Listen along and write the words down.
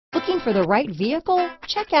Looking for the right vehicle?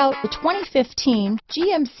 Check out the 2015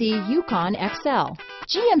 GMC Yukon XL.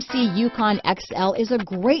 GMC Yukon XL is a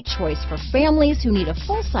great choice for families who need a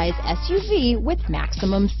full-size SUV with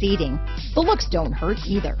maximum seating. The looks don't hurt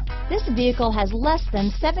either. This vehicle has less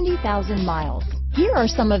than 70,000 miles. Here are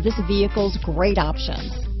some of this vehicle's great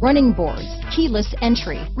options: running boards, keyless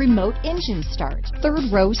entry, remote engine start,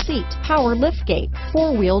 third row seat, power liftgate,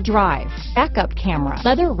 four-wheel drive, backup camera,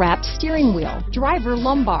 leather-wrapped steering wheel, driver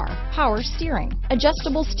lumbar, power steering,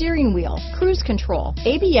 adjustable steering wheel, cruise control,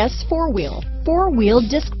 ABS four-wheel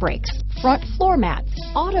disc brakes, front floor mats,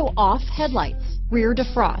 auto-off headlights, rear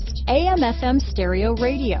defrost, AM/FM stereo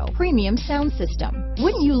radio, premium sound system.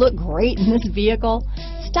 Wouldn't you look great in this vehicle?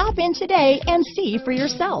 Stop in today and see for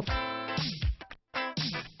yourself.